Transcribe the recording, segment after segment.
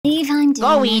Leave I'm doing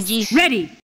Go, Luigi.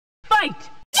 Ready. Fight!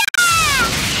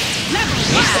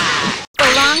 The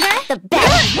longer, the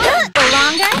better. The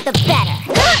longer, the better.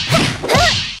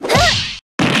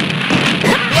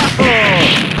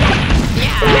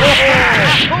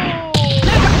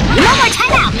 No more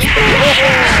timeout!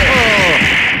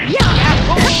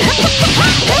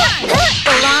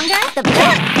 The longer, the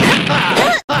better.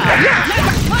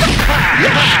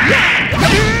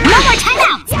 No more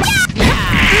timeout!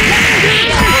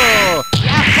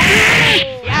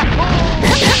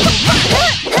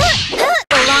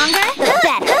 The longer, the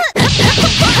better.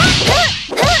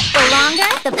 The longer,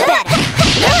 the better.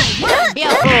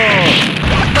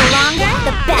 The longer,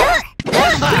 the better.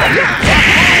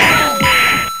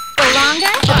 The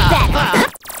longer, the better.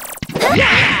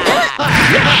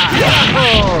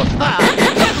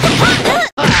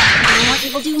 What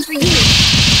people doing for you?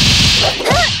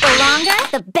 The longer,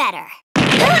 the better.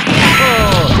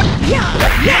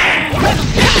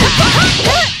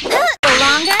 The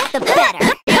longer, the better.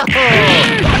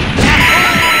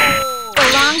 The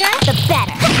longer, the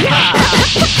better.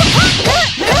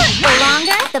 The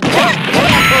longer, the better.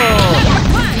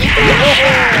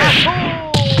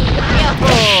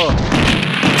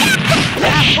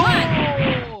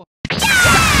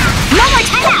 No more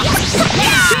timeouts!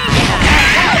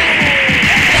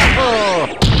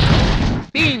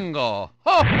 Bingo!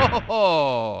 Ho ho ho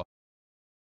ho!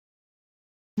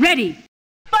 Ready.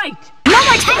 Fight! No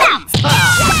more timeouts!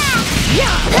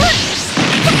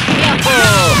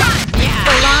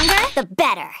 The longer, the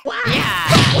better.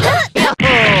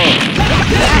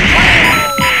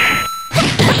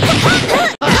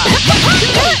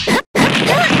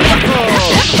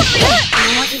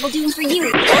 What people doing for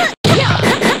you? The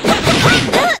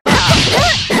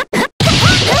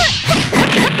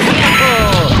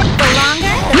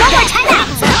longer, the no more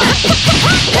timeouts! The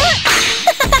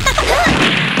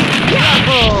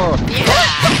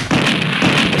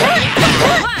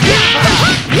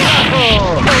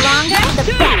longer, the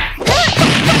better.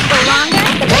 The longer,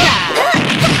 the better.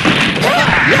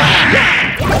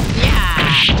 The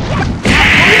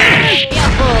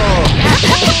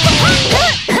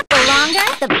longer,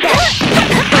 the better. The longer, the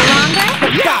better.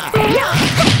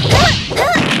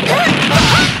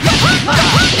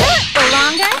 The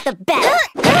longer, the better.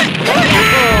 The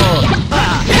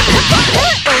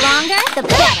longer, the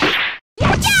better.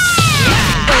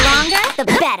 The longer, the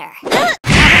better. The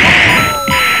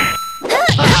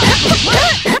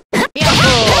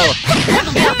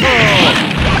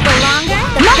longer,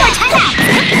 the no more timeout!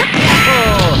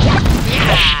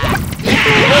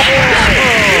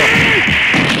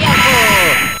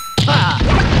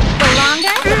 The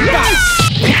longer, the better.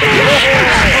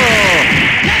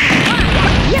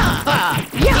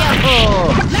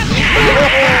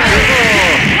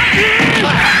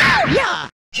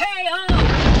 KO!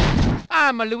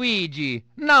 I'm Luigi,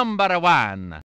 #1.